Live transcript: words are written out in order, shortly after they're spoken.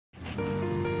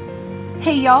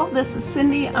Hey y'all, this is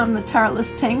Cindy. I'm the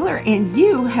Tireless Tangler, and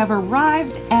you have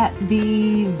arrived at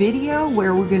the video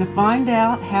where we're going to find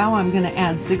out how I'm going to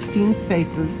add 16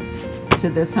 spaces to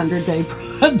this 100-day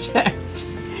project.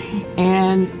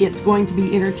 And it's going to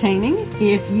be entertaining.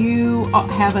 If you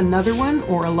have another one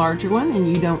or a larger one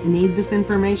and you don't need this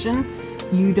information,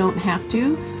 you don't have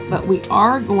to. But we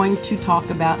are going to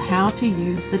talk about how to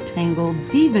use the Tangle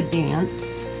Diva Dance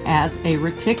as a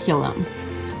reticulum.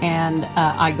 And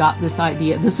I got this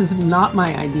idea. This is not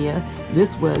my idea.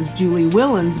 This was Julie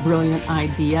Willen's brilliant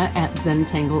idea at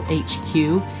Zentangle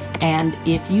HQ. And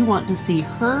if you want to see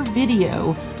her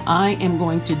video, I am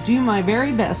going to do my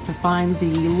very best to find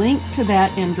the link to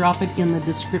that and drop it in the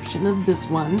description of this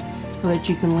one so that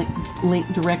you can link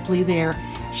directly there.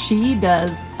 She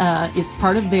does, it's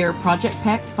part of their Project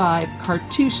Pack 5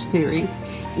 cartouche series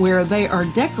where they are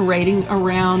decorating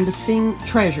around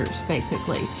treasures,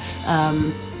 basically.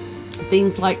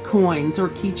 Things like coins or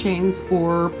keychains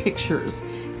or pictures.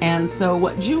 And so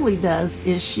what Julie does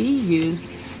is she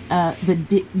used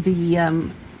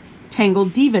the Tangle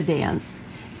Diva Dance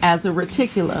as a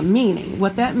reticula, meaning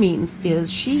what that means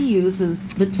is she uses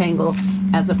the tangle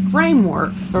as a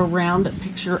framework around a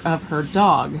picture of her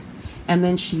dog, and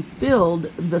then she filled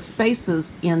the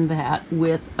spaces in that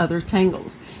with other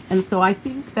tangles. And so I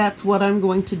think that's what I'm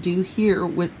going to do here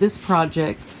with this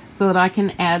project, so that I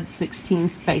can add 16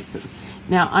 spaces.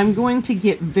 Now I'm going to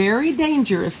get very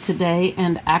dangerous today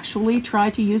and actually try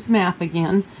to use math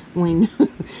again.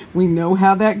 We know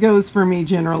how that goes for me,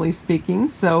 generally speaking,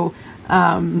 so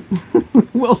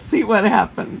we'll see what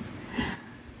happens.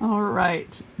 All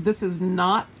right, this is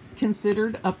not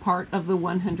considered a part of the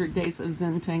 100 Days of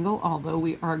Zentangle, although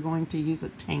we are going to use a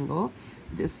tangle.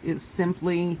 This is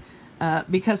simply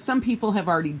because some people have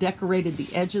already decorated the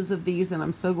edges of these, and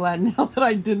I'm so glad now that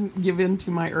I didn't give in to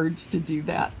my urge to do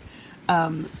that.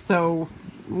 So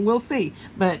we'll see.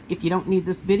 But if you don't need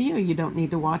this video, you don't need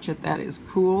to watch it. That is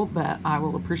cool, but I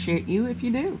will appreciate you if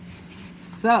you do.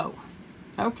 So,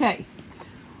 okay.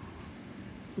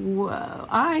 Well,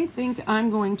 I think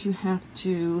I'm going to have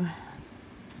to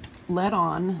let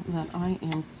on that I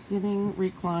am sitting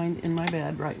reclined in my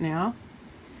bed right now.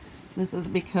 This is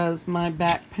because my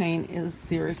back pain is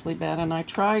seriously bad, and I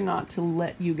try not to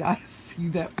let you guys see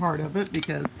that part of it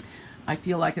because I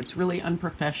feel like it's really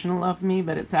unprofessional of me,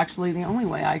 but it's actually the only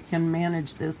way I can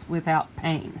manage this without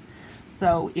pain.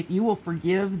 So if you will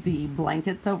forgive the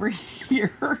blankets over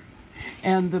here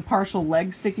and the partial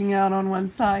leg sticking out on one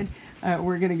side,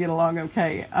 we're going to get along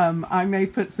okay. I may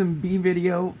put some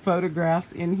B-video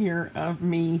photographs in here of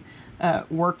me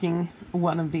working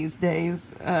one of these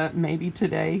days, maybe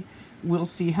today. We'll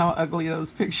see how ugly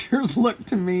those pictures look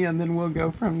to me, and then we'll go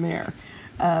from there.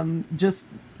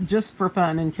 Just for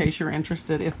fun, in case you're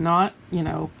interested. If not, you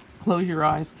know, close your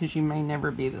eyes because you may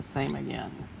never be the same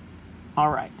again.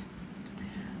 All right.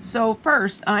 So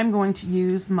first, I'm going to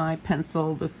use my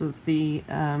pencil. This is the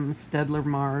Staedtler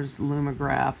Mars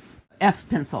Lumograph F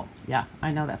pencil. Yeah, I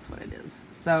know that's what it is.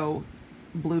 So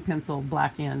blue pencil,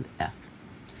 black end, F.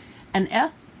 An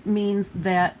F means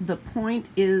that the point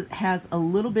has a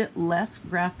little bit less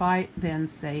graphite than,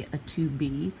 say, a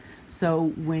 2B.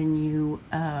 So when you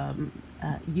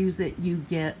use it, you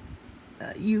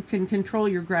can control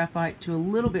your graphite to a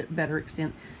little bit better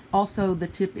extent. Also, the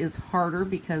tip is harder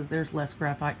because there's less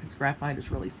graphite, because graphite is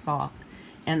really soft.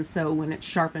 And so when it's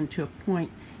sharpened to a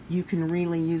point, you can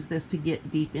really use this to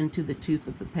get deep into the tooth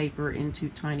of the paper, into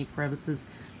tiny crevices.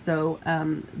 So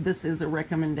this is a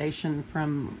recommendation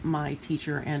from my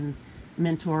teacher and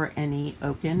mentor, Annie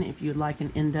Oken. If you'd like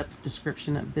an in-depth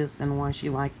description of this and why she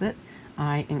likes it,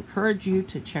 I encourage you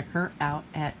to check her out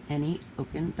at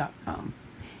AnnieOken.com.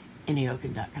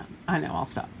 AnnieOken.com. I know, I'll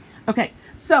stop. Okay,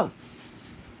 so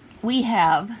we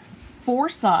have 4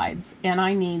 sides, and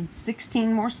I need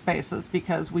 16 more spaces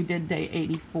because we did day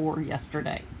 84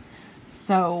 yesterday.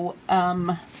 So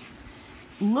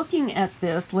looking at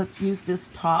this, let's use this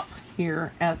top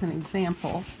here as an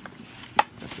example.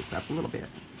 Let's set this up a little bit.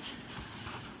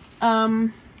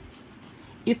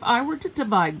 If I were to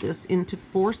divide this into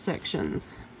 4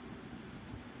 sections,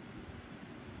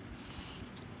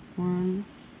 1,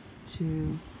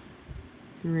 2,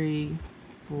 3,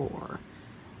 4.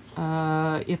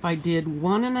 If I did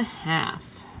 1.5,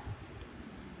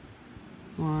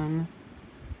 1,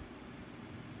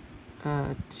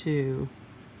 2,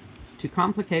 it's too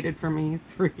complicated for me,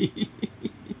 3,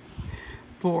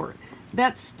 4.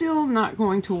 That's still not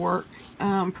going to work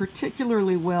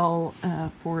particularly well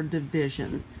for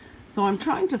division. So I'm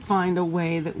trying to find a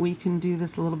way that we can do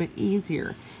this a little bit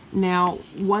easier. Now,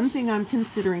 one thing I'm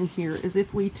considering here is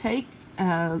if we take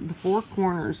the 4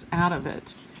 corners out of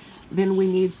it, then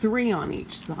we need 3 on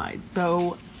each side.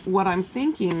 So what I'm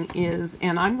thinking is,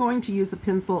 and I'm going to use a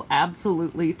pencil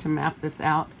absolutely to map this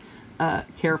out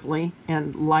carefully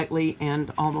and lightly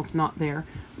and almost not there,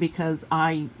 because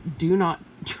I do not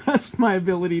trust my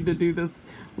ability to do this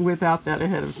without that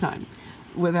ahead of time,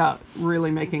 without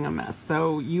really making a mess.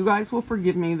 So you guys will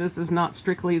forgive me. This is not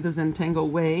strictly the Zentangle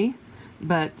way,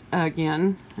 but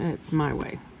again, it's my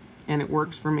way and it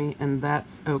works for me, and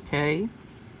that's okay.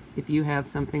 If you have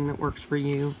something that works for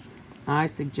you, I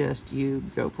suggest you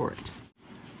go for it.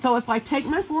 So if I take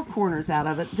my 4 corners out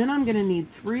of it, then I'm going to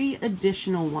need 3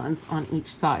 additional ones on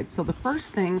each side. So the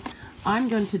first thing I'm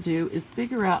going to do is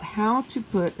figure out how to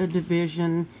put a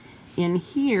division in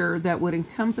here that would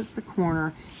encompass the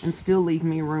corner and still leave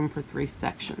me room for 3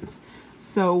 sections.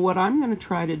 So what I'm going to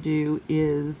try to do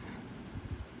is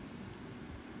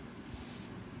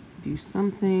do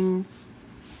something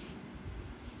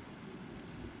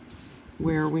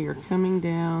where we are coming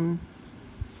down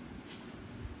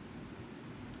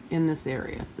in this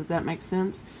area. Does that make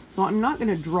sense? So I'm not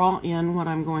going to draw in what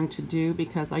I'm going to do,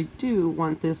 because I do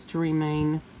want this to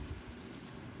remain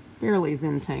fairly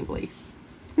Zentangly.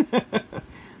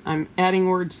 I'm adding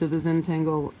words to the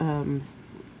Zentangle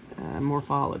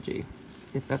morphology,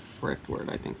 if that's the correct word.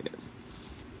 I think it is.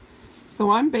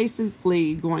 So I'm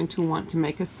basically going to want to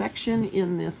make a section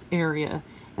in this area,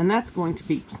 and that's going to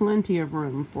be plenty of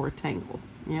room for a tangle.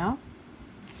 Yeah?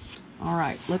 All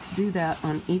right, let's do that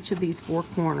on each of these 4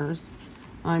 corners.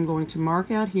 I'm going to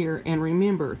mark out here, and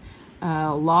remember,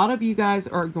 a lot of you guys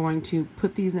are going to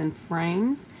put these in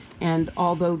frames, and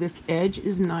although this edge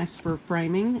is nice for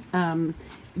framing,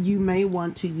 you may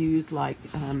want to use like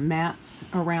mats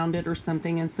around it or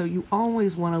something, and so you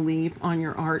always want to leave on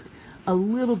your art a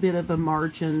little bit of a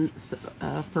margin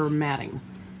for matting,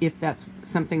 if that's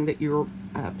something that you're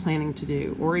planning to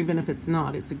do, or even if it's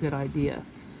not, it's a good idea.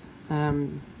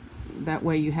 That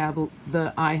way you have,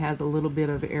 the eye has a little bit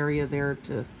of area there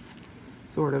to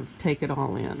sort of take it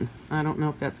all in. I don't know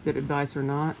if that's good advice or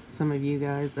not. Some of you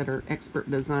guys that are expert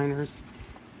designers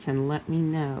can let me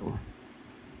know.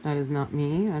 That is not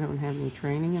me. I don't have any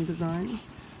training in design.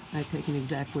 I've taken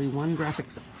exactly 1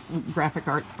 graphic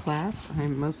arts class.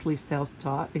 I'm mostly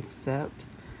self-taught, except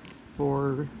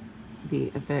for the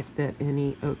effect that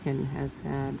Annie Oken has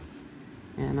had.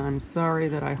 And I'm sorry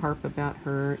that I harp about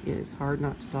her. It is hard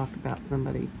not to talk about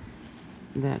somebody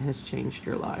that has changed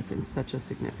your life in such a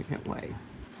significant way.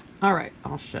 All right,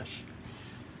 I'll shush.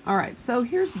 All right, so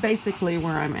here's basically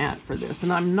where I'm at for this.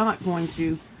 And I'm not going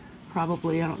to,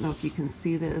 probably, I don't know if you can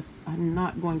see this, I'm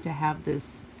not going to have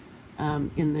this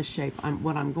in this shape.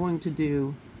 What I'm going to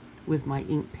do with my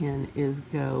ink pen is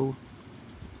go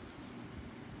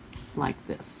like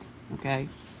this, okay?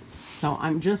 So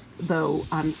I'm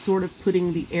sort of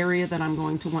putting the area that I'm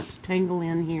going to want to tangle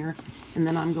in here, and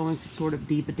then I'm going to sort of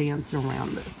diva dance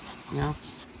around this, you know?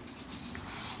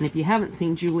 And if you haven't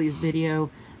seen Julie's video,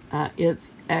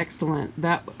 it's excellent.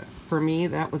 That, for me,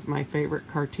 that was my favorite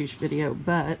cartouche video,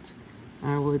 but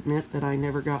I will admit that I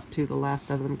never got to the last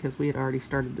of them because we had already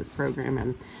started this program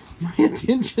and my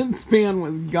attention span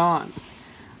was gone.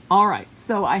 All right,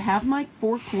 so I have my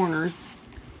 4 corners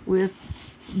with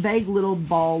vague little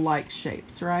ball-like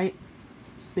shapes, right?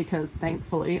 Because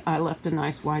thankfully I left a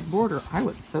nice wide border. I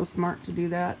was so smart to do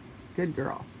that. Good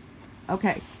girl.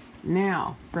 Okay,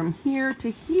 now from here to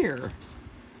here,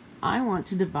 I want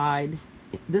to divide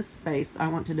this space, I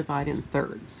want to divide in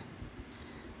thirds.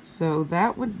 So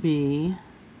that would be,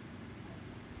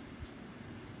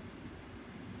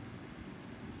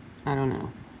 I don't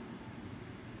know.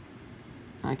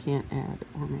 I can't add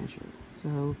or measure.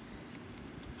 So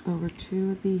over 2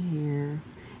 would be here.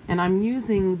 And I'm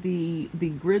using the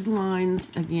grid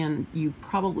lines. Again, you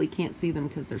probably can't see them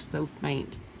because they're so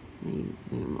faint. Let me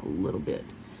zoom a little bit.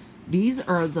 These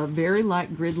are the very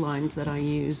light grid lines that I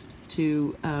used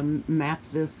to map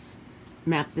this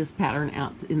pattern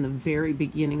out in the very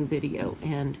beginning video.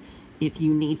 And if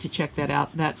you need to check that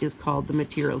out, that is called the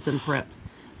Materials and Prep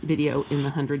video in the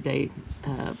 100-day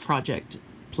project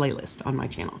playlist on my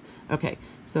channel. Okay,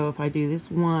 so if I do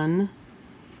this 1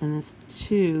 and this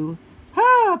 2,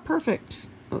 perfect.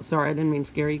 Oh, sorry, I didn't mean to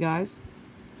scare you guys.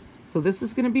 So this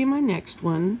is going to be my next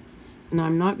one, and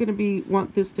I'm not going to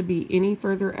want this to be any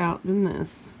further out than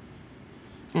this.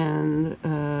 And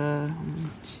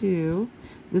 2.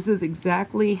 This is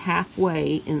exactly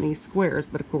halfway in these squares,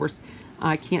 but of course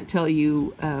I can't tell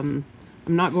you. I'm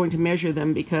not going to measure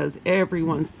them because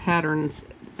everyone's patterns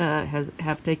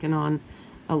have taken on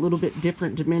a little bit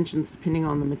different dimensions depending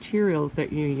on the materials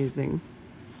that you're using.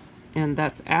 And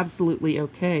that's absolutely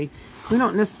okay.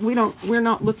 We're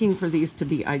not looking for these to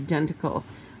be identical.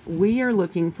 We are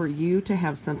looking for you to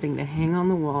have something to hang on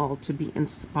the wall to be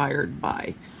inspired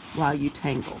by while you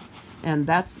tangle. And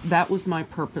that was my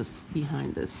purpose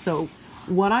behind this. So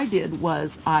what I did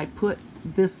was I put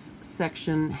this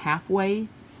section halfway.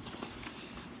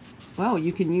 Well,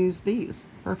 you can use these.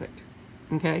 Perfect.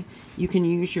 Okay. You can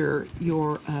use your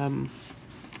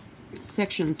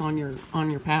sections on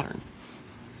your pattern.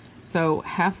 So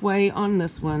halfway on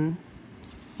this one,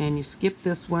 and you skip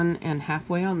this one, and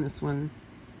halfway on this one,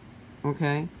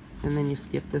 okay? And then you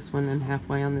skip this one and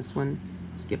halfway on this one,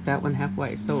 skip that one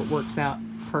halfway. So it works out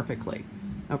perfectly,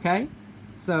 okay?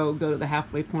 So go to the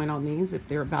halfway point on these if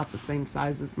they're about the same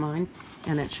size as mine,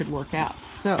 and it should work out.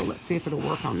 So let's see if it'll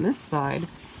work on this side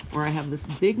where I have this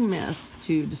big mess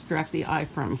to distract the eye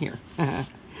from here.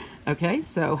 Okay,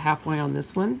 so halfway on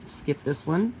this one, skip this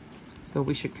one. So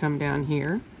we should come down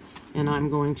here. And I'm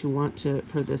going to want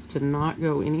for this to not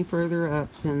go any further up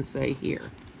than, say,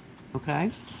 here,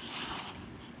 okay?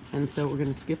 And so we're going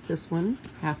to skip this one,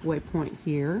 halfway point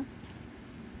here.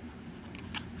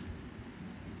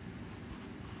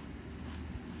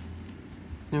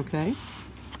 Okay,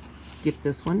 skip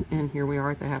this one, and here we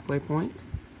are at the halfway point.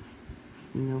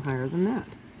 No higher than that.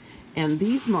 And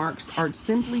these marks are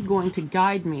simply going to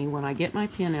guide me when I get my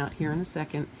pen out here in a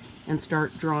second and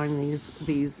start drawing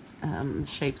these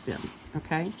shapes in,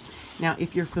 okay? Now,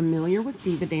 if you're familiar with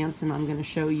Diva Dance, and I'm going to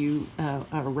show you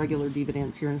a regular Diva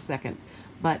Dance here in a second,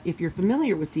 but if you're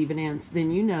familiar with Diva Dance,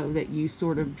 then you know that you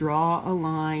sort of draw a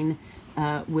line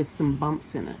with some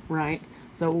bumps in it, right?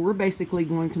 So we're basically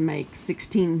going to make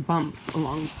 16 bumps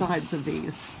along the sides of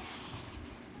these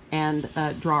and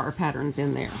draw our patterns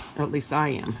in there, or at least I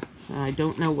am. I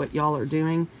don't know what y'all are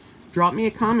doing. Drop me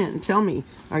a comment and tell me,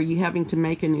 are you having to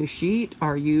make a new sheet?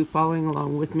 Are you following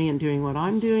along with me and doing what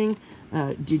I'm doing?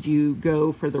 Did you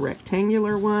go for the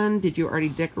rectangular one? Did you already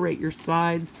decorate your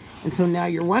sides? And so now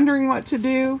you're wondering what to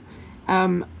do?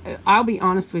 I'll be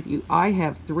honest with you. I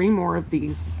have 3 more of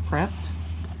these prepped.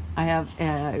 I have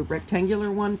a rectangular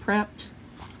one prepped.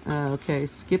 Okay,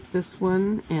 skip this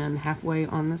one and halfway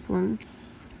on this one.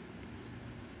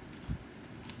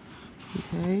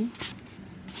 Okay,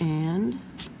 and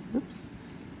whoops,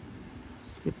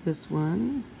 skip this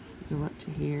one, go up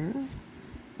to here,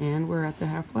 and we're at the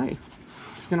halfway.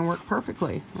 It's going to work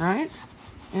perfectly, right?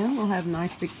 And we'll have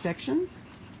nice big sections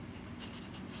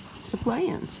to play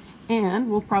in. And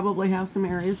we'll probably have some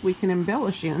areas we can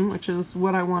embellish in, which is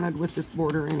what I wanted with this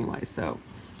border anyway, so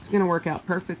it's going to work out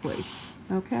perfectly.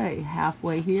 Okay,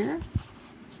 halfway here,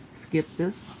 skip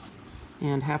this,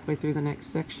 and halfway through the next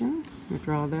section, we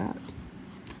draw that.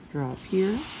 Draw up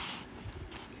here.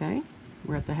 Okay,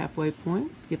 we're at the halfway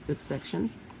point. Skip this section.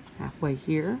 Halfway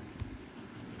here.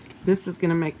 This is going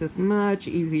to make this much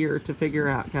easier to figure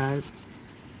out, guys.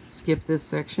 Skip this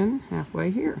section.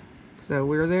 Halfway here. So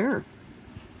we're there.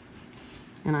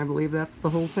 And I believe that's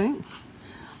the whole thing.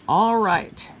 All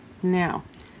right. Now,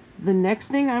 the next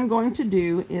thing I'm going to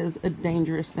do is a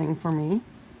dangerous thing for me.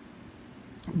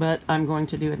 But I'm going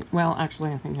to do it. Well,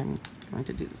 actually, I think I'm going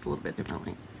to do this a little bit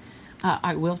differently.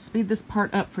 I will speed this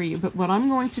part up for you, but what I'm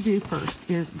going to do first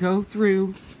is go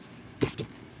through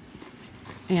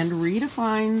and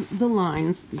redefine the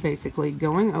lines, basically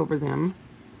going over them.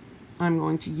 I'm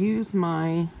going to use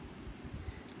my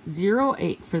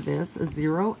 0.8 for this. A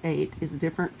 0.8 is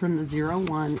different from the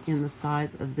 0.1 in the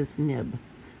size of this nib.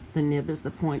 The nib is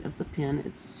the point of the pen.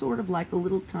 It's sort of like a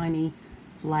little tiny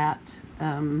flat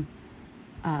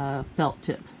felt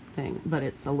tip thing, but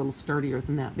it's a little sturdier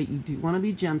than that. But you do want to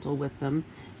be gentle with them,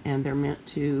 and they're meant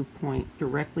to point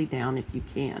directly down if you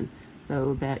can,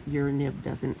 so that your nib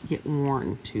doesn't get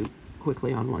worn too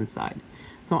quickly on one side.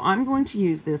 So I'm going to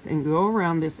use this and go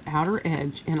around this outer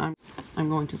edge, and I'm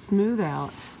going to smooth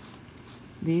out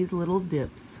these little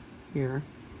dips here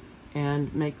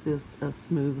and make this a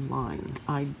smooth line.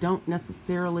 I don't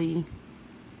necessarily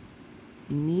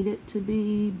need it to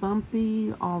be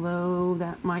bumpy, although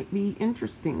that might be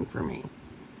interesting for me.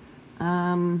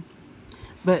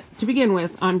 But to begin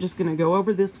with, I'm just going to go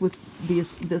over this with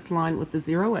this line with the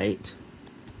 0.8.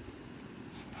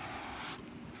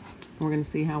 We're going to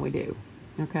see how we do.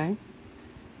 Okay,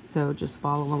 so just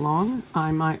follow along.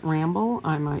 I might ramble.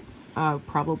 I might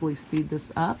probably speed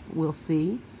this up. We'll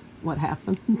see what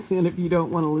happens. And if you don't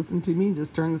want to listen to me,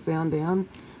 just turn the sound down.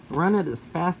 Run it as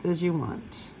fast as you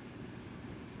want.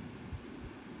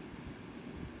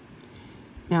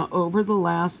 Now, over the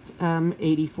last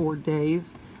 84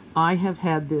 days, I have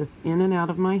had this in and out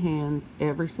of my hands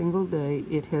every single day.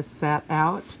 It has sat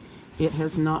out. It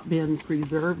has not been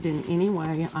preserved in any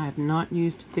way. I have not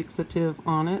used fixative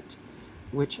on it,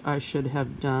 which I should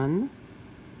have done.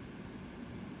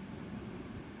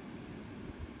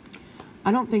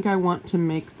 I don't think I want to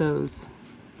make those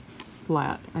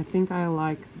flat. I think I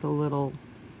like the little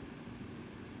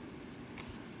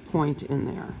point in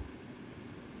there.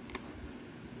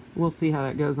 We'll see how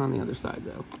that goes on the other side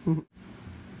though.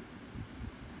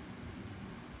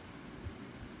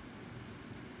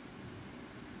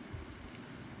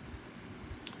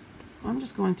 So I'm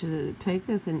just going to take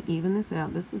this and even this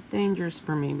out. This is dangerous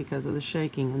for me because of the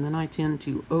shaking, and then I tend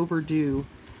to overdo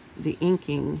the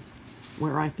inking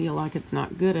where I feel like it's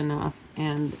not good enough,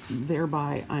 and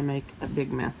thereby I make a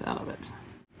big mess out of it.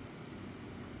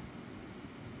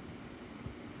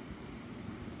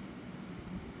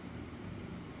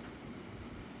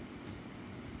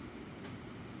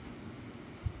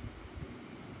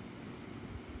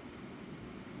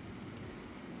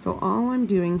 So all I'm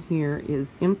doing here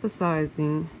is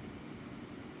emphasizing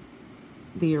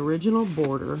the original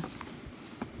border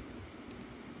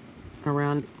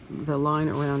around the line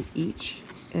around each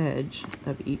edge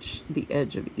of the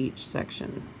edge of each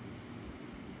section.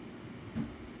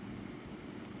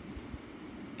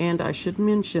 And I should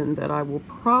mention that I will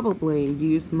probably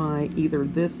use my either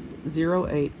this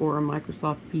 08 or a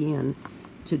Microsoft Pen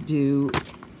to do,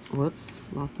 whoops,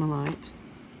 lost my light,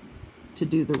 to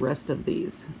do the rest of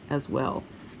these as well.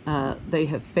 They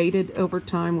have faded over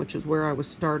time, which is where I was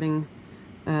starting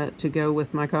to go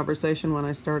with my conversation when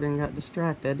I started and got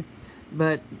distracted.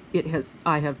 But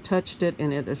I have touched it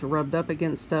and it has rubbed up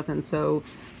against stuff, and so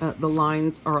the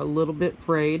lines are a little bit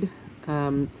frayed.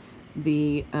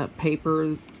 The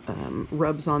paper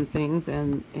rubs on things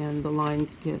and the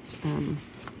lines get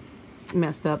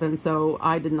messed up, and so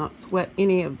I did not sweat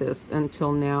any of this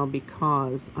until now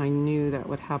because I knew that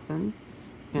would happen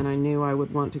and I knew I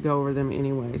would want to go over them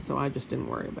anyway, so I just didn't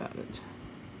worry about it.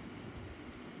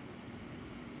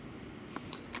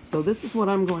 So this is what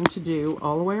I'm going to do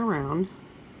all the way around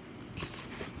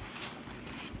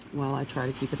while I try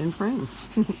to keep it in frame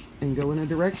and go in a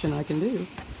direction I can do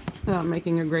without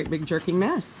making a great big jerky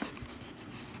mess.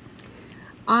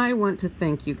 I want to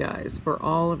thank you guys for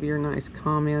all of your nice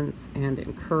comments and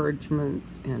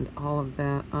encouragements and all of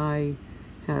that. I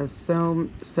have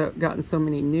gotten so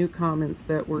many new comments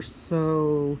that were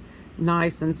so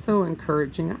nice and so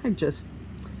encouraging. I just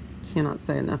cannot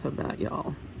say enough about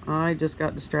y'all. I just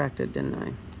got distracted, didn't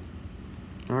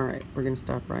I? All right, we're going to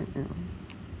stop right now.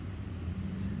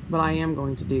 But I am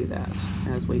going to do that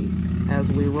as we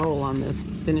roll on this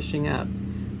finishing up.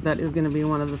 That is going to be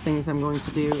one of the things I'm going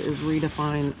to do, is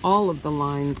redefine all of the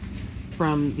lines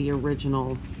from the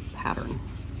original pattern,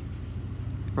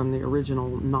 from the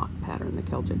original knot pattern, the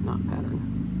Celtic knot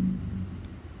pattern.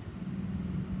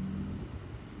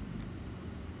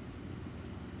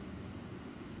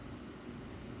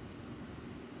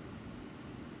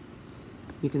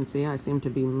 You can see I seem to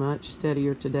be much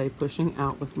steadier today pushing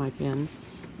out with my pen.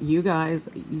 You guys,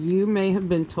 you may have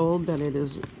been told that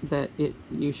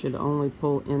you should only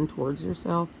pull in towards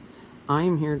yourself. I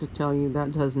am here to tell you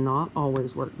that does not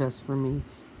always work best for me.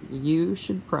 You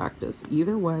should practice.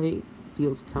 Either way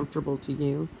feels comfortable to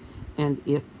you, and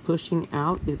if pushing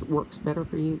out works better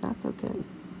for you, that's okay.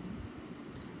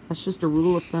 That's just a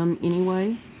rule of thumb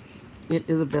anyway. It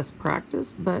is a best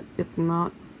practice, but it's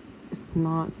not,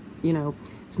 you know,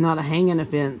 it's not a hanging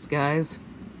offense, guys.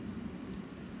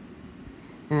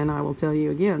 And I will tell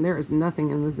you again, there is nothing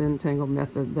in the Zentangle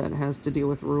method that has to do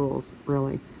with rules,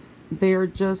 really. They're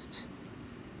just,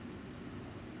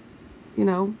 you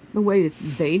know, the way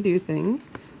they do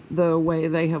things, the way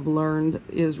they have learned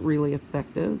is really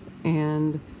effective.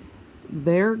 And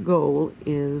their goal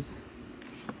is,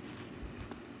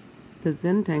 the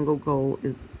Zentangle goal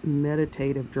is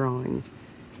meditative drawing,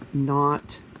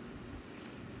 not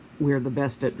we're the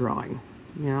best at drawing,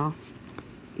 you know?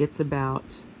 It's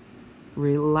about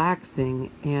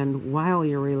relaxing, and while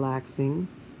you're relaxing,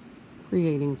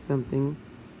 creating something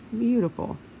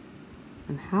beautiful.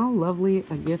 And how lovely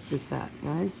a gift is that,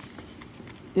 guys?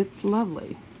 It's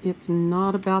lovely. It's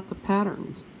not about the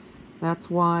patterns. That's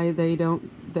why they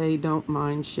don't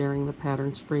mind sharing the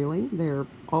patterns freely. They're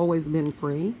always been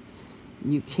free.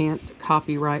 You can't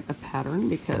copyright a pattern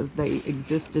because they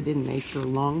existed in nature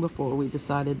long before we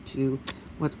decided to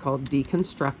what's called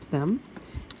deconstruct them.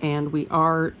 And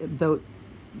the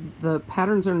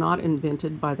patterns are not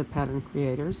invented by the pattern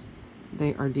creators.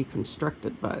 They are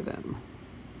deconstructed by them.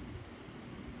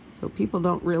 So people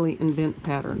don't really invent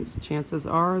patterns. Chances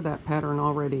are that pattern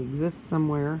already exists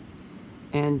somewhere,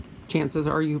 and chances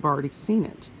are you've already seen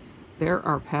it. There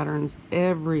are patterns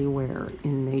everywhere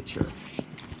in nature.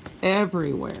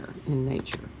 Everywhere in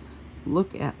nature.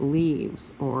 Look at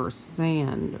leaves or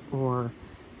sand, or,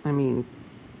 I mean,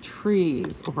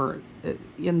 trees, or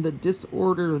in the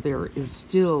disorder, there is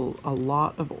still a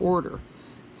lot of order.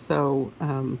 So,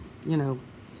 you know,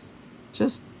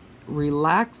 just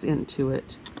relax into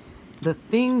it. The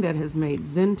thing that has made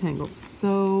Zentangle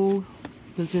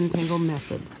the Zentangle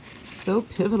method, so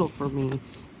pivotal for me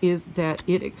is that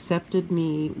it accepted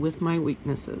me with my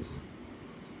weaknesses.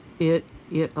 It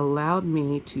allowed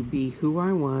me to be who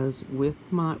I was with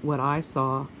what I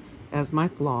saw as my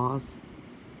flaws.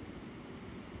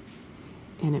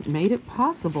 And it made it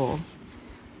possible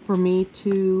for me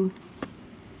to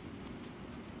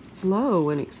flow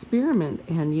and experiment.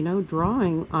 And, you know,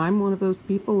 drawing, I'm one of those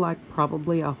people, like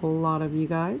probably a whole lot of you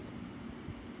guys,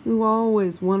 who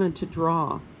always wanted to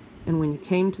draw. And when you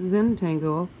came to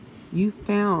Zentangle, you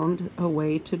found a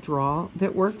way to draw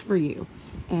that worked for you.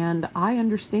 And I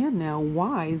understand now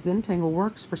why Zentangle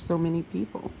works for so many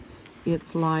people.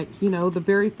 It's like, you know, the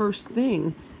very first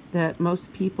thing that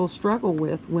most people struggle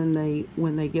with when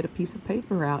they get a piece of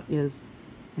paper out is,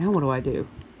 now what do I do,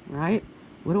 right?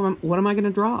 What am I going to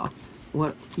draw?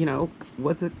 What, you know,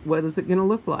 what is it going to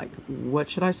look like? What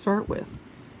should I start with?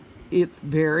 It's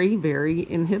very, very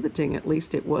inhibiting. At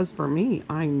least it was for me.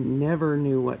 I never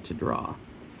knew what to draw.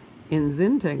 In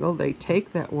Zentangle, they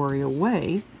take that worry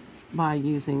away by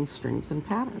using strings and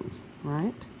patterns,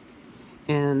 right?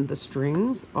 And the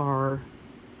strings are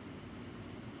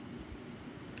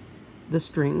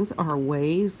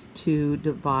ways to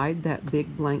divide that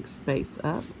big blank space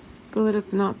up so that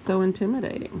it's not so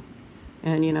intimidating.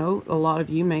 And, you know, a lot of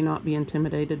you may not be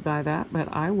intimidated by that, but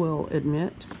I will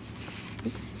admit,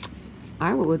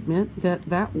 that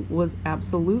that was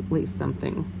absolutely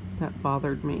something that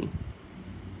bothered me.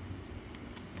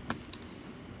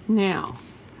 Now,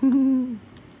 I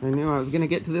knew I was going to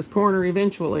get to this corner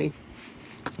eventually.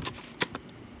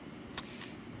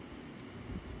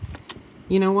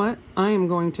 You know what? I am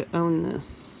going to own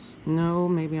this. No,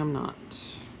 maybe I'm not.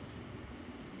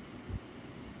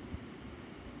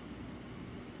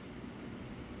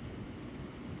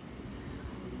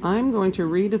 I'm going to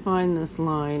redefine this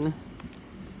line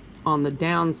on the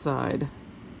downside.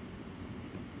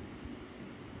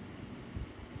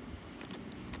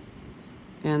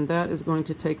 And that is going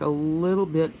to take a little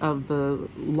bit of the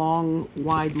long,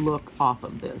 wide look off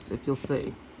of this, if you'll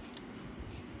see.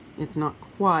 It's not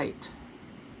quite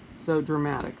so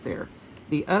dramatic there.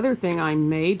 The other thing I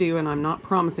may do, and I'm not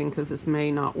promising because this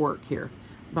may not work here,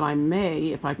 but I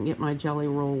may, if I can get my jelly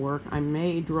roll work, I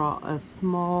may draw a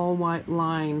small white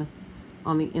line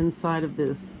on the inside of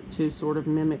this to sort of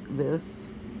mimic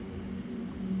this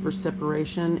for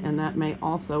separation, and that may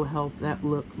also help that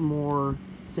look more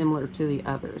similar to the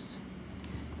others.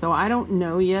 So I don't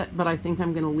know yet, but I think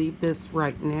I'm going to leave this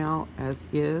right now as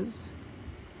is.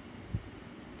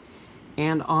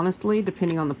 And honestly,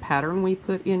 depending on the pattern we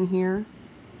put in here,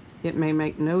 it may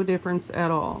make no difference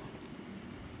at all,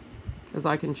 because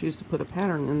I can choose to put a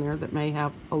pattern in there that may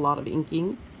have a lot of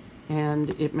inking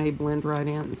and it may blend right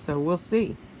in. So we'll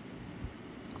see.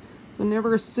 So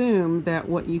never assume that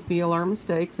what you feel are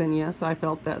mistakes. And yes, I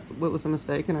felt that what was a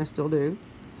mistake, and I still do.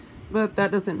 But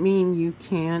that doesn't mean you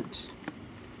can't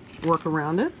work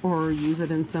around it or use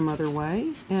it in some other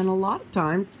way. And a lot of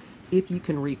times, if you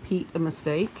can repeat a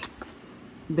mistake,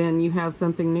 then you have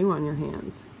something new on your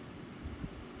hands.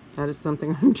 That is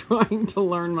something I'm trying to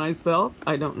learn myself.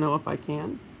 I don't know if I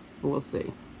can, but we'll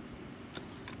see.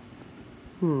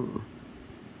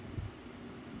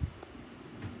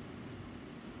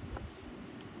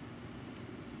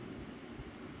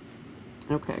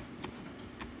 Okay.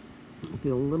 I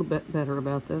feel a little bit better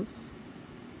about this.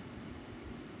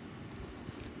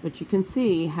 But you can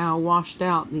see how washed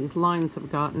out these lines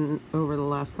have gotten over the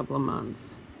last couple of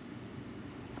months.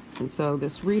 And so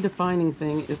this redefining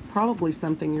thing is probably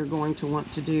something you're going to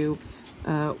want to do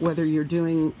whether you're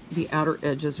doing the outer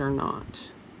edges or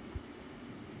not.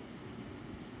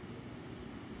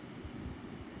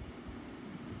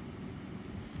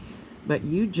 But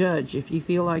you judge if you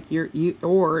feel like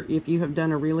or if you have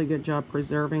done a really good job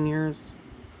preserving yours.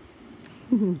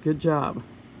 Good job.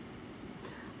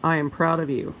 I am proud of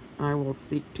you. I will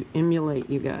seek to emulate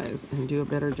you guys and do a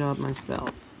better job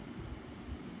myself.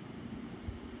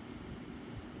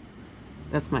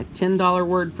 That's my $10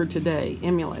 word for today,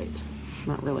 emulate. It's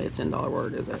not really a $10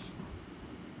 word, is it?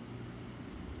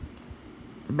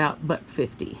 It's about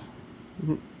 $1.50.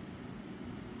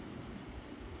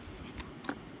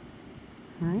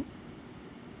 All right.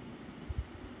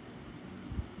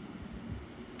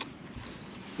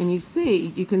 And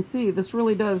you can see this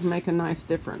really does make a nice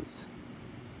difference.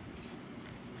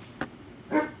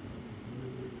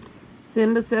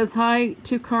 Simba says hi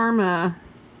to Karma.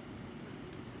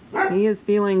 He is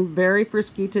feeling very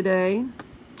frisky today.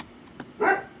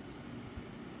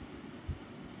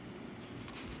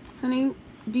 Honey,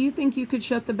 do you think you could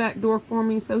shut the back door for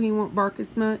me so he won't bark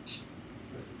as much?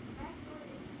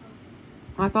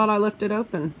 I thought I left it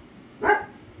open.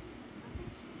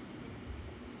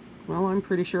 Well, I'm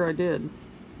pretty sure I did. In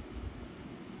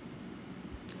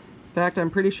fact, I'm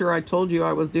pretty sure I told you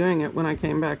I was doing it when I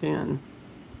came back in.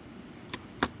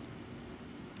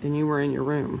 And you were in your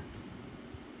room.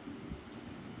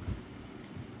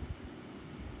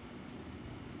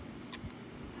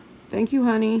 Thank you,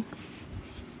 honey.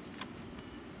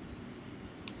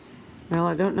 Well,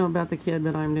 I don't know about the kid,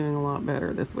 but I'm doing a lot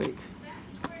better this week.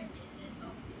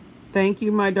 Thank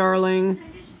you, my darling.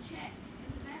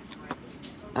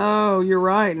 Oh, you're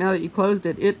right. Now that you closed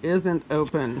it, it isn't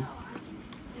open.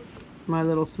 My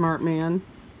little smart man.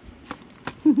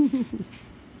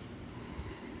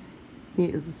 He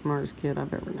is the smartest kid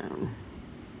I've ever known.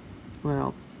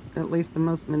 Well, at least the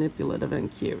most manipulative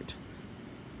and cute.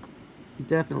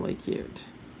 Definitely cute.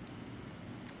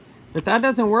 But that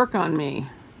doesn't work on me.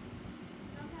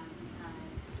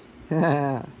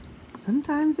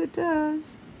 Sometimes it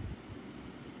does.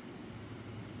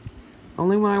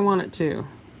 Only when I want it to.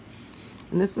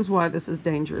 And this is why this is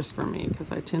dangerous for me,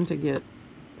 because I tend to get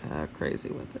crazy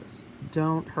with this.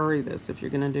 Don't hurry this if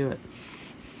you're going to do it.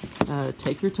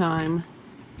 Take your time.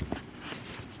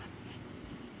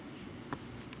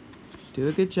 Do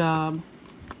a good job.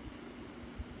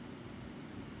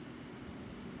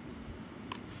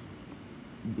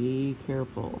 Be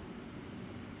careful.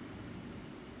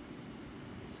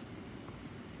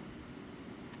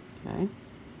 Okay.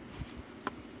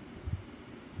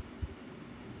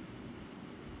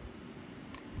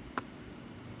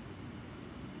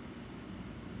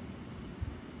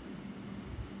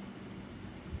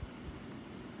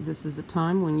 This is a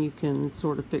time when you can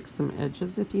sort of fix some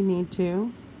edges if you need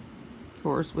to. Of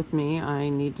course, with me, I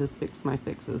need to fix my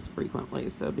fixes frequently,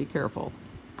 so be careful.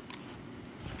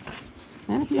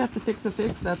 And if you have to fix a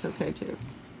fix, that's okay too.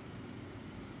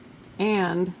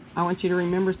 And I want you to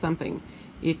remember something.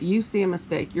 If you see a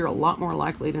mistake, you're a lot more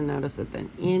likely to notice it than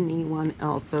anyone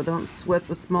else. So don't sweat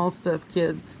the small stuff,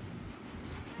 kids.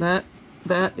 That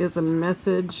is a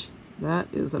message. That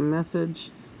is a message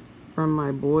from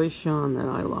my boy Sean that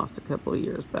I lost a couple of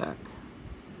years back.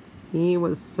 He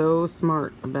was so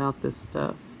smart about this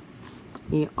stuff.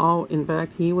 In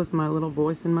fact, he was my little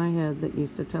voice in my head that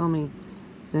used to tell me,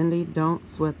 Cindy, don't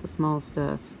sweat the small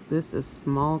stuff. This is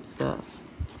small stuff.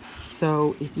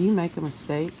 So if you make a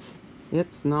mistake,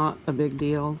 it's not a big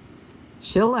deal.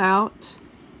 Chill out.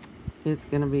 It's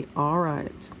going to be all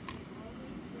right.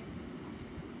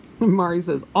 Mari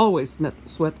says, always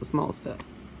sweat the small stuff.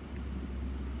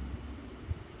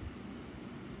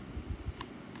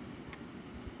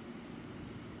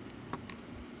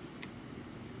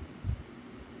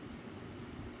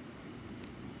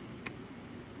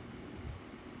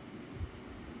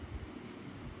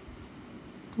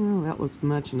 Oh, that looks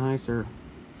much nicer.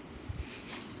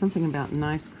 Something about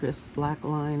nice, crisp black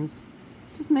lines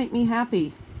just make me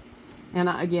happy. And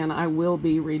again, I will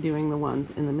be redoing the ones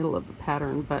in the middle of the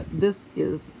pattern, but this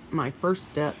is my first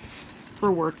step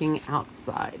for working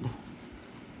outside.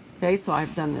 Okay, so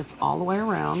I've done this all the way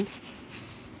around,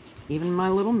 even my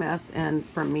little mess, and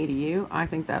from me to you, I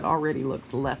think that already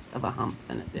looks less of a hump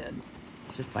than it did,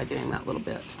 just by doing that little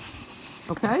bit.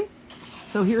 Okay,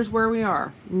 so here's where we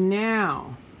are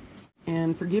now.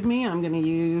 And forgive me, I'm going to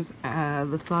use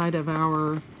the side of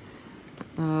our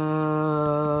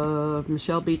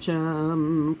Michelle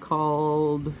Beecham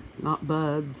called not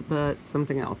buds, but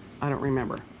something else. I don't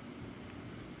remember.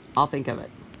 I'll think of it.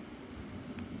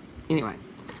 Anyway,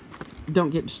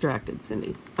 don't get distracted,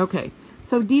 Cindy. Okay,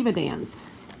 so Diva Dance.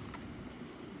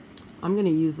 I'm going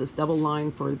to use this double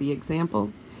line for the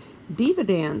example. Diva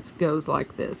Dance goes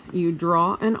like this. You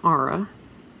draw an aura.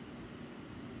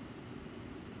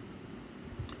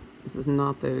 This is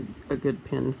not a good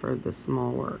pin for this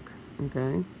small work,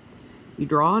 okay? You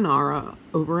draw an aura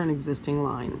over an existing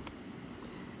line.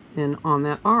 And on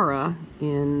that aura,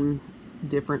 in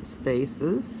different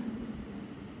spaces,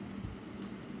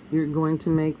 you're going to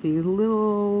make these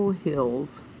little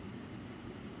hills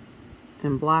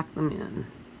and black them in.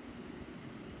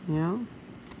 Yeah?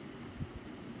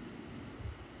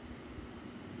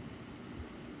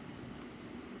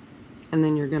 And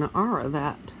then you're going to aura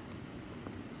that.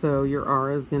 So your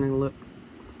aura is going to look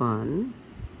fun.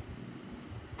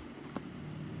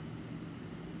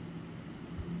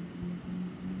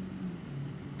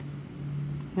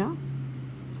 Yeah.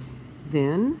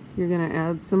 Then you're going to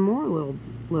add some more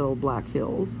little black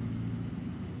hills.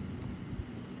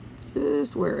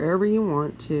 just wherever you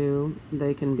want to.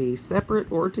 They can be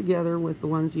separate or together with the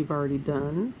ones you've already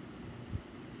done.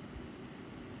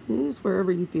 Just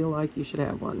wherever you feel like you should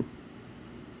have one.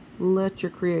 Let your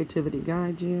creativity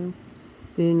guide you.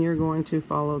 Then you're going to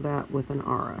follow that with an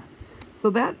aura. So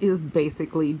that is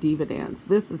basically Diva Dance.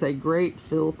 This is a great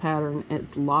fill pattern.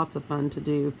 It's lots of fun to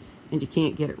do, and you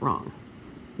can't get it wrong.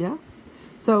 Yeah?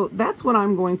 So that's what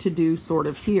I'm going to do sort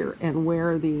of here, and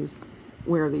where these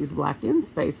blacked in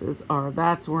spaces are,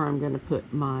 that's where I'm going to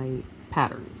put my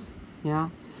patterns. Yeah?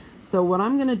 So what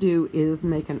I'm going to do is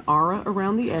make an aura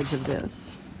around the edge of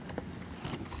this.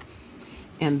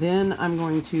 And then I'm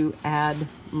going to add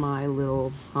my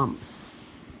little humps,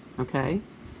 okay?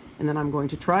 And then I'm going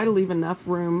to try to leave enough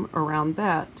room around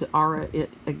that to aura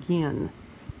it again.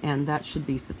 And that should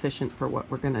be sufficient for what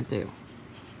we're gonna do.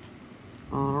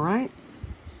 All right,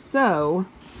 so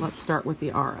let's start with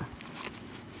the aura.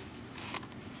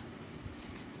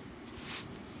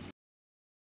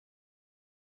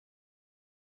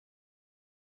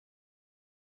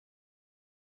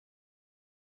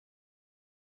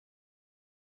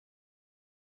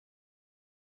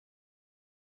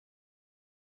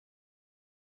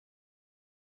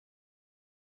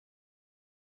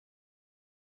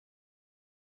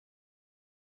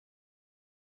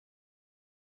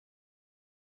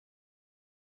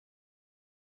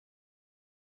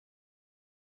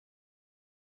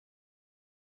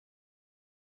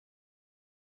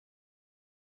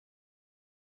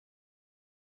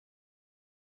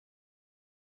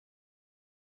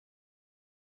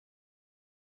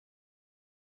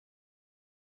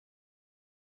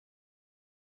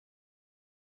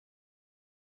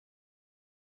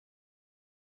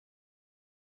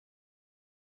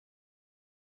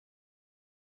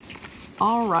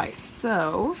 All right,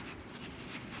 so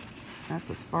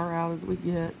that's as far out as we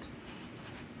get.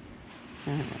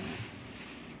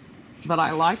 But I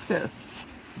like this.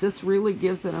 This really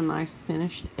gives it a nice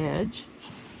finished edge.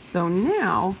 So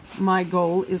now my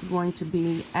goal is going to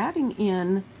be adding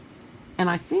in, and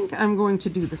I think I'm going to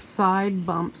do the side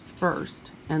bumps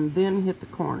first and then hit the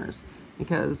corners,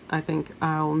 because I think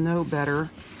I'll know better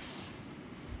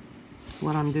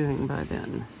what I'm doing by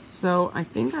then. So I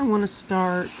think I want to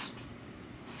start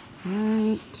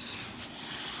right,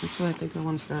 actually I think I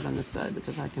want to start on this side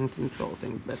because I can control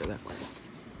things better that way.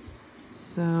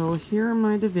 So here are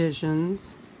my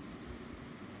divisions,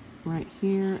 right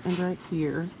here and right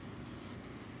here,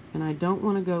 and I don't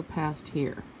want to go past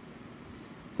here.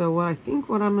 So what I think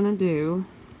what I'm going to do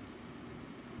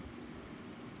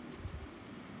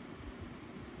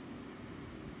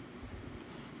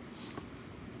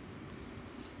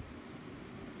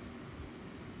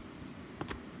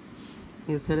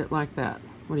is hit it like that.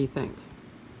 What do you think?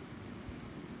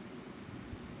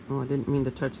 Oh, I didn't mean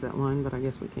to touch that line, but I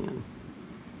guess we can.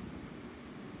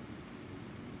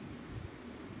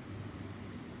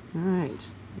 All right,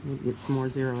 I need to get some more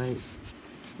 0.8s.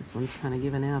 This one's kind of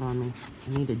giving out on me.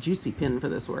 I need a juicy pin for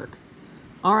this work.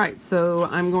 All right, so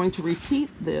I'm going to repeat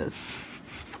this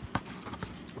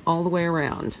all the way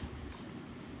around.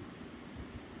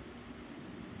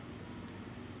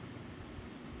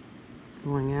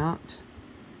 Going out.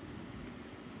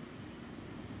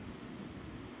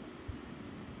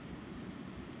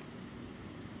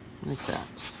 Like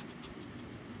that.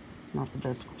 Not the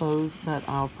best close, but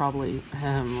I'll probably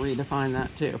redefine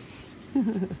that too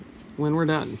when we're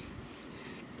done.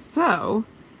 So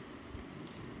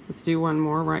let's do one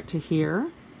more right to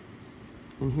here,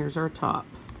 and here's our top.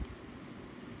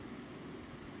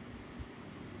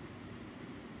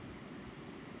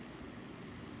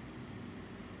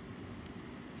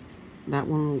 That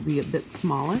one will be a bit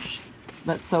smallish,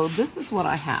 but so this is what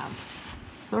I have.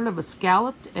 Sort of a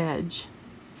scalloped edge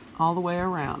all the way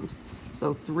around.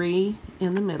 So 3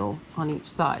 in the middle on each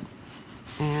side.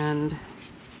 And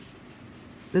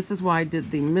this is why I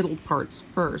did the middle parts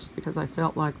first, because I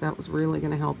felt like that was really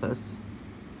going to help us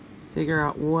figure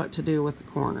out what to do with the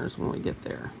corners when we get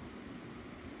there.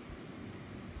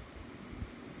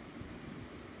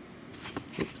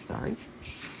 Oops, sorry.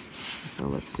 So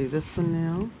let's do this one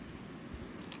now.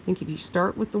 I think if you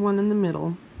start with the one in the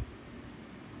middle,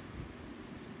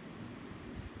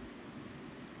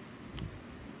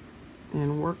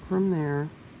 and work from there,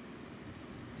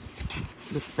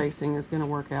 the spacing is going to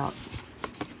work out.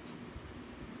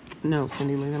 No,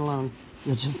 Cindy, leave it alone.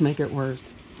 You'll just make it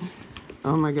worse.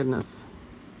 Oh my goodness.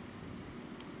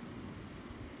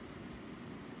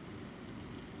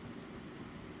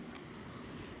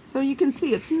 So you can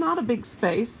see it's not a big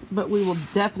space, but we will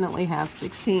definitely have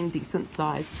 16 decent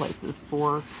sized places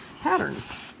for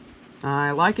patterns.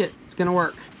 I like it. It's going to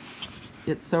work.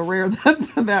 it's so rare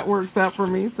that that works out for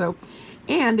me. So,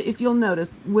 and if you'll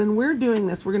notice, when we're doing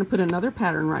this, we're going to put another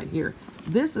pattern right here.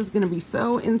 This is going to be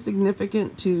so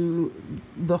insignificant to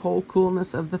the whole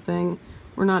coolness of the thing,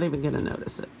 we're not even going to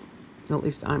notice it. At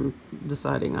least I'm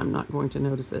deciding I'm not going to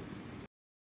notice it.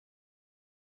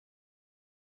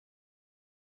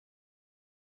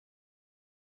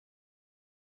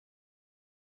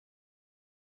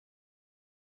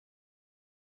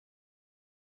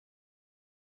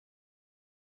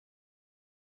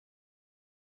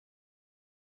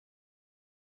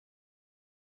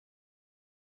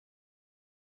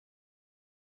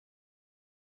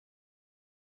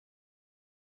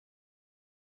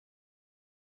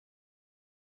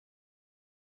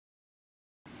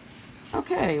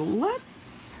 Okay,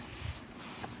 let's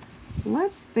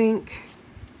think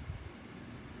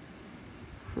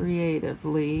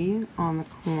creatively on the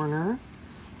corner.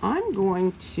 I'm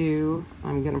going to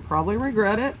probably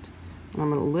regret it. And I'm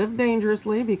going to live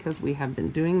dangerously because we have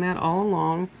been doing that all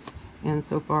along. And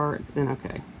so far it's been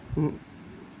okay.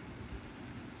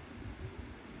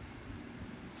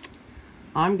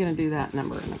 I'm going to do that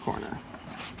number in the corner.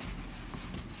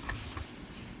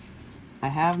 I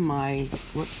have my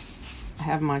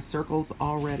circles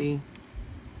already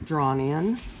drawn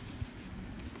in,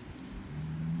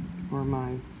 or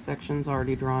my sections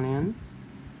already drawn in.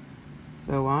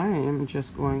 So I am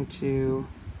just going to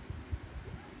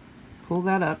pull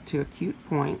that up to a cute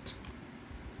point.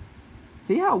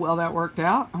 See how well that worked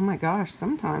out? Oh my gosh,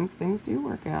 sometimes things do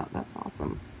work out. That's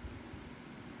awesome.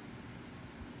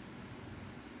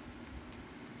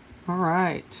 All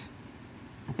right,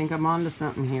 I think I'm on to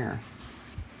something here.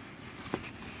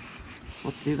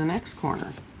 Let's do the next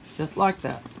corner, just like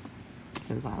that,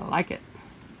 because I like it.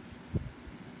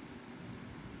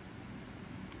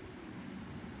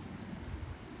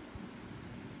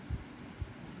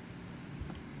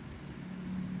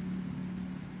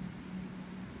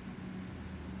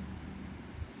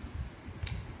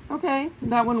 Okay,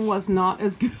 that one was not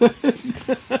as good.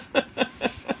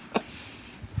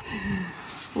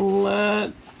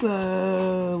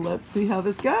 Let's see how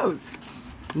this goes.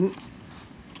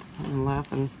 I'm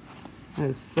laughing. That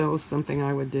is so something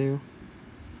I would do.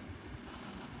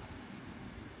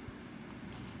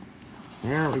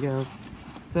 There we go.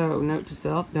 So, note to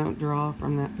self, don't draw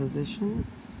from that position.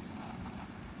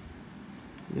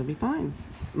 You'll be fine.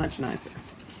 Much nicer.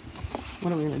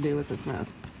 What are we going to do with this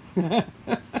mess?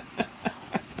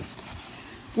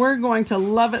 We're going to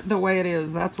love it the way it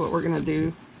is. That's what we're going to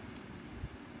do.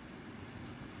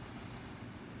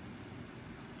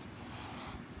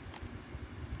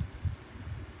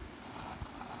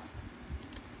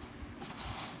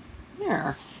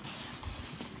 There.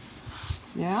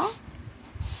 Yeah?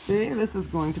 See, this is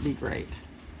going to be great.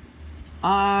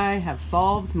 I have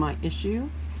solved my issue.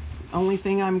 The only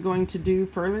thing I'm going to do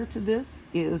further to this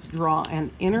is draw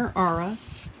an inner aura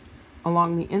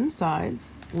along the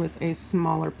insides with a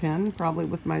smaller pen, probably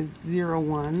with my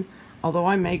 01, although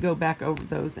I may go back over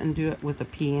those and do it with a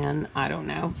PN. I don't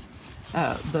know.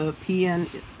 The PN,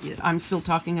 I'm still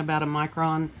talking about a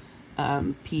micron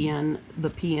PN. The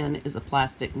PN is a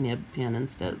plastic nib pen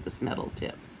instead of this metal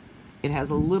tip. It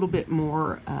has a little bit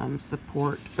more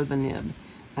support for the nib,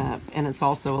 and it's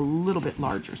also a little bit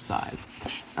larger size.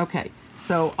 Okay,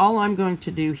 so all I'm going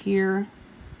to do here,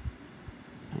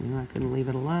 I knew I couldn't leave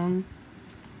it alone,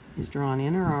 is draw an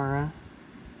inner aura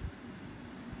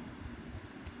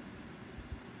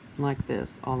like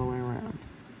this all the way around.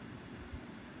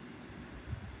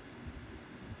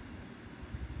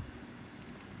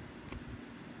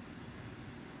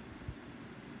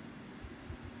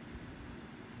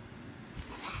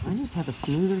 I just have a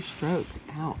smoother stroke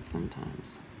out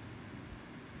sometimes.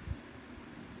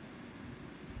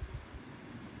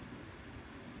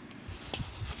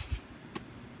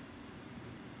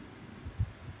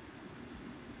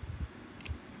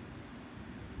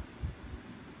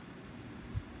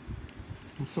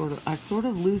 I sort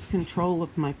of lose control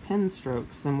of my pen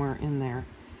strokes somewhere in there.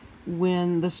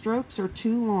 When the strokes are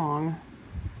too long,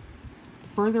 the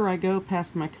further I go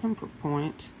past my comfort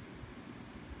point,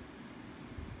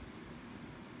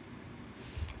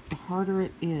 the harder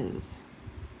it is.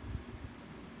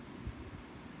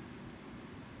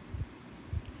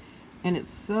 And it's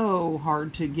so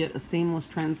hard to get a seamless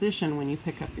transition when you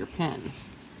pick up your pen.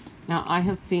 Now, I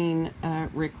have seen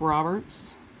Rick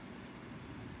Roberts,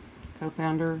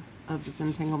 co-founder of the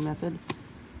Zentangle Method,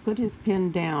 put his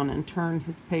pen down and turn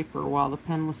his paper while the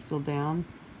pen was still down.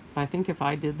 But I think if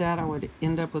I did that, I would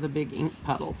end up with a big ink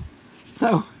puddle.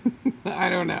 So, I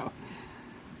don't know.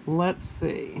 Let's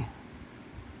see.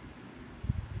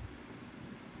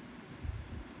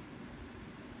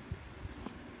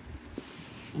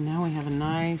 And now we have a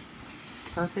nice,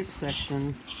 perfect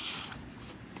section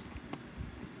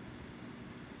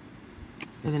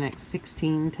for the next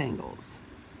 16 tangles.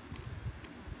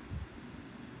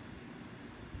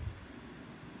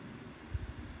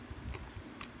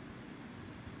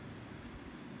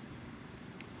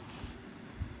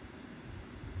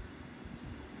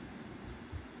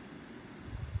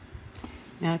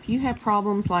 Now, if you have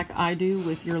problems like I do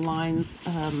with your lines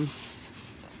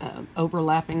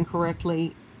overlapping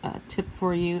correctly, a tip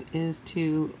for you is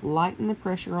to lighten the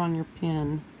pressure on your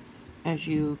pen as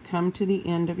you come to the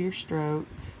end of your stroke,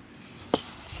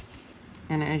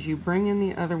 and as you bring in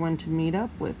the other one to meet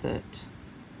up with it.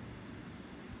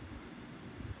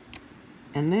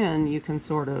 And then you can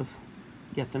sort of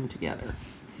get them together.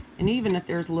 And even if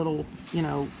there's a little, you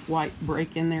know, white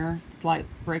break in there, slight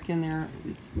break in there,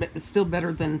 it's still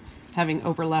better than having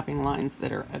overlapping lines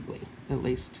that are ugly, at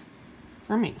least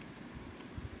for me.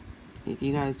 If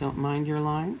you guys don't mind your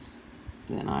lines,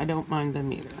 then I don't mind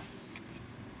them either.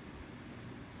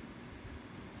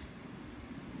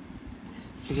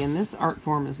 Again, this art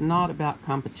form is not about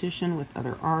competition with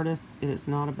other artists. It is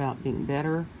not about being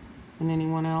better than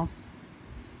anyone else.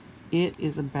 It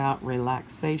is about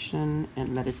relaxation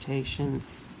and meditation,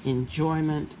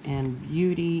 enjoyment and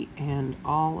beauty, and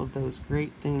all of those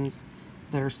great things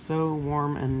that are so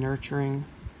warm and nurturing.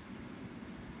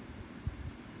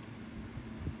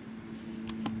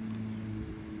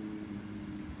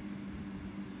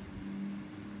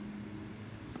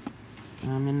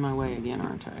 I'm in my way again,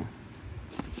 aren't I?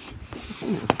 This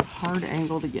thing is a hard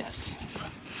angle to get.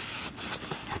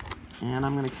 And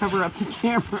I'm going to cover up the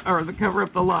camera, or cover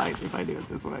up the light if I do it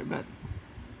this way, but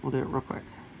we'll do it real quick.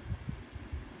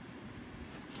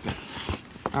 Good.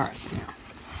 All right, now.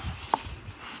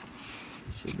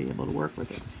 Should be able to work with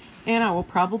this. And I will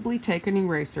probably take an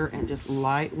eraser and just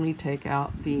lightly take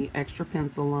out the extra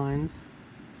pencil lines.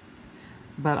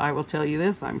 But I will tell you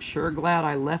this, I'm sure glad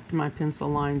I left my pencil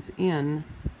lines in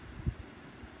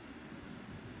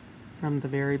from the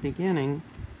very beginning,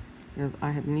 because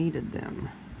I have needed them.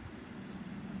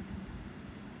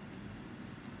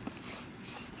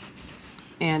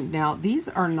 And now these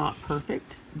are not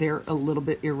perfect. They're a little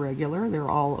bit irregular. They're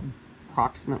all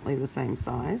approximately the same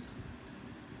size.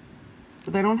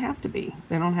 But they don't have to be.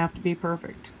 They don't have to be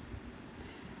perfect.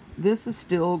 This is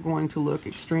still going to look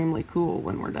extremely cool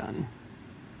when we're done.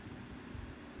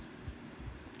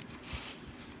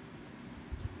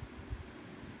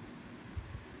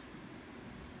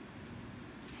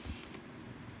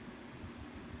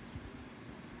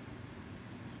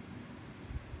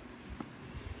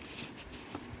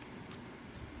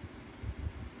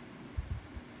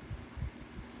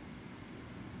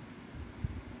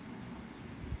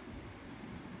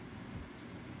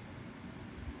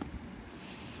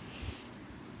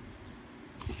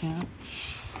 Yeah.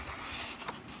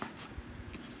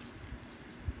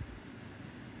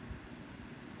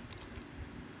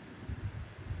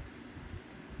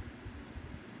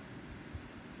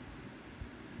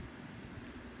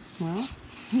 Well,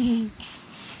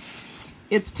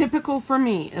 it's typical for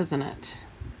me, isn't it?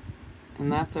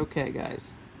 And that's okay,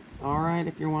 guys. It's all right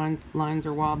if your lines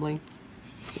are wobbly.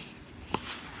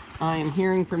 I am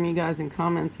hearing from you guys in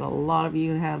comments that a lot of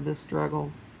you have this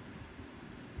struggle.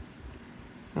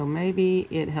 So maybe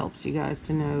it helps you guys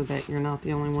to know that you're not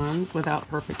the only ones without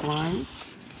perfect lines.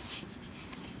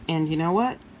 And you know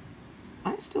what?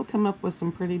 I still come up with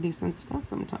some pretty decent stuff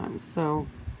sometimes. So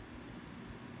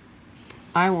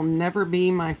I will never be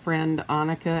my friend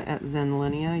Annika at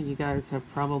Zenlinia. You guys have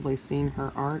probably seen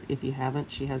her art. If you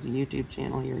haven't, she has a YouTube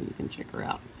channel here. You can check her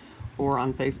out. Or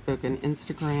on Facebook and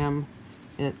Instagram.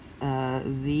 It's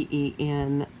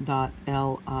zen.linea.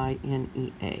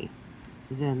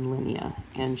 Zenlinia,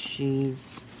 and she's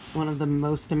one of the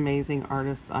most amazing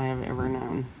artists I have ever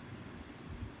known.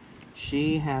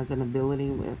 She has an ability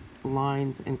with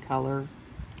lines and color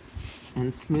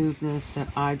and smoothness that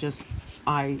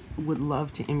I would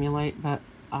love to emulate, but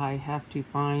I have to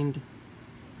find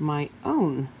my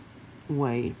own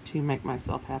way to make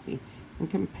myself happy. And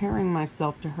comparing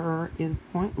myself to her is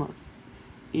pointless.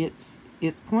 It's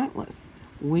pointless.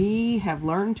 We have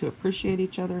learned to appreciate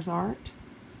each other's art.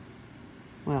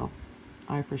 Well,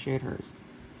 I appreciate hers.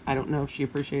 I don't know if she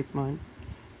appreciates mine,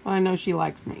 but I know she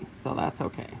likes me, so that's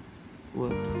okay.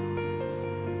 Whoops.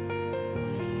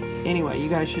 Anyway, you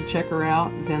guys should check her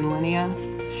out, Zenlinia.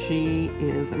 She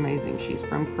is amazing. She's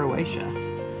from Croatia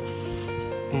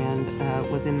and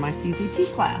was in my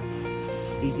CZT class,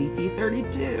 CZT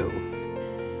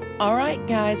 32. All right,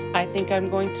 guys, I think I'm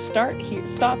going to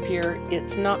stop here.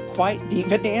 It's not quite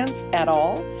Diva Dance at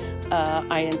all.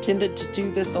 I intended to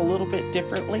do this a little bit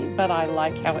differently, but I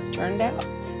like how it turned out.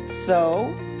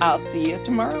 So I'll see you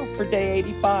tomorrow for day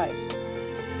 85.